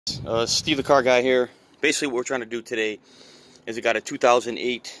Steve the Car Guy here. Basically what we're trying to do today is we got a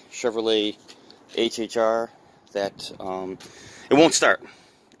 2008 Chevrolet HHR that it won't start,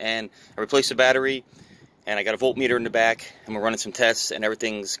 and I replaced the battery and I got a voltmeter in the back and we're running some tests and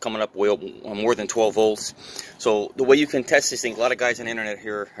everything's coming up way up, more than 12 volts. So the way you can test this thing, a lot of guys on the internet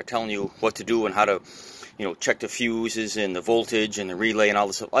here are telling you what to do and how to, you know, check the fuses and the voltage and the relay and all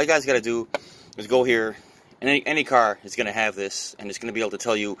this stuff. All you guys got to do is go here, and any car is going to have this, and it's going to be able to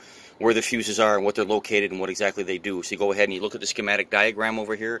tell you where the fuses are and what they're located and what exactly they do. So you go ahead and you look at the schematic diagram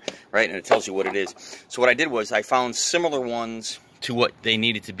over here, right, and it tells you what it is. So what I did was I found similar ones to what they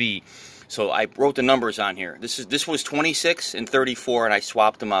needed to be. So I wrote the numbers on here. This was 26 and 34, and I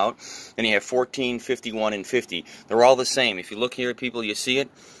swapped them out. Then you have 14, 51, and 50. They're all the same. If you look here, people, you see it.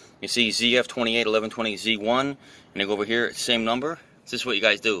 You see ZF28, 1120, Z1, and you go over here, it's the same number. This is what you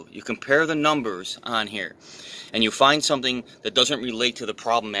guys do. You compare the numbers on here, and you find something that doesn't relate to the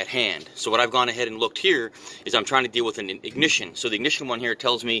problem at hand. So what I've gone ahead and looked here is I'm trying to deal with an ignition. So the ignition one here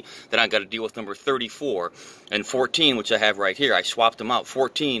tells me that I've got to deal with number 34 and 14, which I have right here. I swapped them out.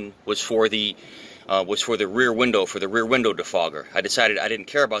 14 was for the rear window, for the rear window defogger. I decided I didn't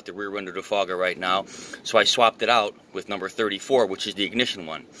care about the rear window defogger right now, so I swapped it out with number 34, which is the ignition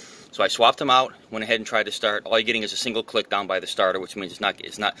one. So I swapped them out, went ahead and tried to start. All you're getting is a single click down by the starter, which means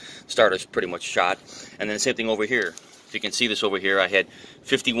starter's pretty much shot. And then the same thing over here. If you can see this over here, I had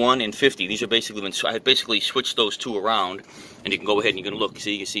 51 and 50. These are basically when I had basically switched those two around, and you can go ahead and you can look.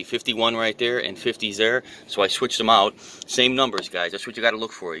 See, you can see 51 right there and 50's there. So I switched them out. Same numbers, guys. That's what you got to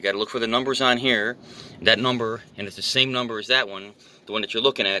look for. You got to look for the numbers on here. That number, and it's the same number as that one. The one that you're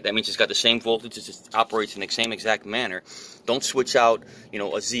looking at, that means it's got the same voltage, it operates in the same exact manner. Don't switch out, you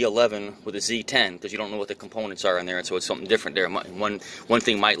know, a Z11 with a Z10 because you don't know what the components are in there, and so it's something different there. One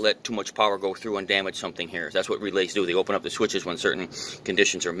thing might let too much power go through and damage something here. That's what relays do. They open up the switches when certain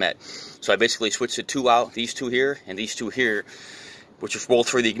conditions are met. So I basically switched the two out, these two here and these two here, which are both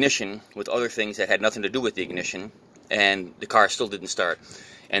for the ignition, with other things that had nothing to do with the ignition, and the car still didn't start.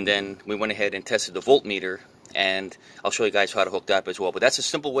 And then we went ahead and tested the voltmeter, and I'll show you guys how to hook that up as well. But that's a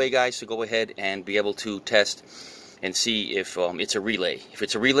simple way, guys, to go ahead and be able to test and see if it's a relay. If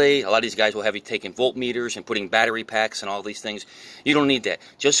it's a relay, a lot of these guys will have you taking voltmeters and putting battery packs and all these things. You don't need that.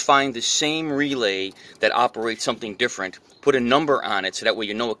 Just find the same relay that operates something different, put a number on it so that way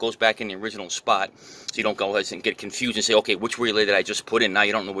you know it goes back in the original spot, so you don't go ahead and get confused and say, okay, which relay did I just put in? Now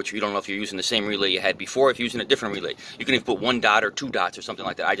you don't know you don't know if you're using the same relay you had before, if you're using a different relay. You can even put one dot or two dots or something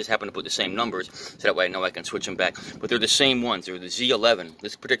like that. I just happen to put the same numbers so that way I know I can switch them back. But they're the same ones. They're the Z11.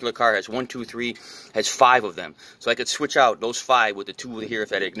 This particular car has 1, 2, 3, has 5 of them. So I could switch out those 5 with the 2 here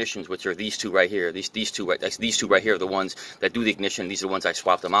that ignitions, which are these two right here. These two right here are the ones that do the ignition. These are the ones I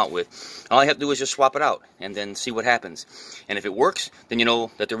swapped them out with. All I have to do is just swap it out and then see what happens. And if it works, then you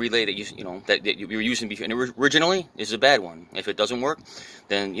know that the relay that that you're using before, and originally is a bad one. If it doesn't work,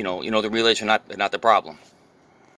 then you know the relays are not the problem.